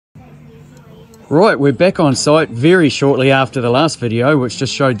Right, we're back on site very shortly after the last video, which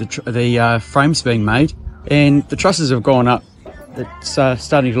just showed the frames being made, and the trusses have gone up. It's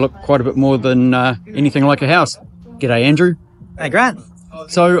starting to look quite a bit more than anything like a house. G'day, Andrew. Hey, Grant.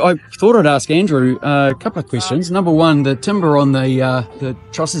 So I thought I'd ask Andrew a couple of questions. Number one, the timber on the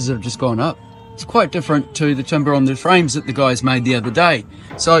trusses have just gone up. It's quite different to the timber on the frames that the guys made the other day.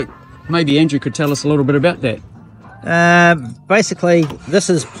 So maybe Andrew could tell us a little bit about that. Basically, this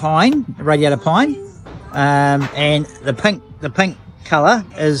is pine, radiata pine, and the pink colour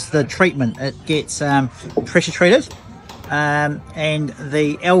is the treatment. It gets pressure treated, and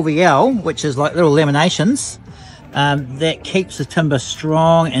the LVL, which is like little laminations, that keeps the timber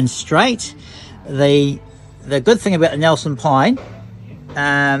strong and straight. The good thing about the Nelson pine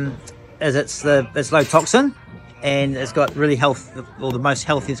is it's low toxin, and it's got really the most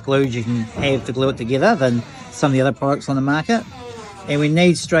healthiest glues you can have to glue it together than some of the other products on the market. And we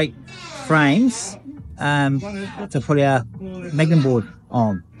need straight frames to put our Magnum board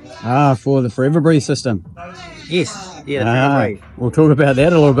on. For the Forever Breathe system. Yes, yeah, the Forever Breathe. We'll talk about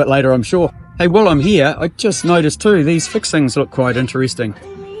that a little bit later, I'm sure. Hey, while I'm here, I just noticed too, these fixings look quite interesting.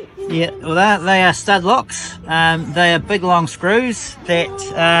 Yeah, well, they are Studloks. They are big long screws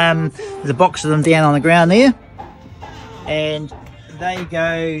that there's a box of them down on the ground there, and they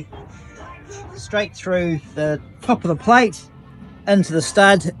go straight through the top of the plate into the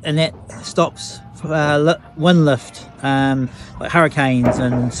stud, and that stops wind lift, like hurricanes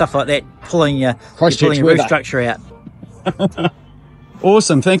and stuff like that, pulling your roof structure out.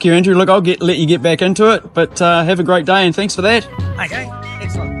 Awesome, thank you, Andrew. Look, I'll let you get back into it, but have a great day and thanks for that. Okay.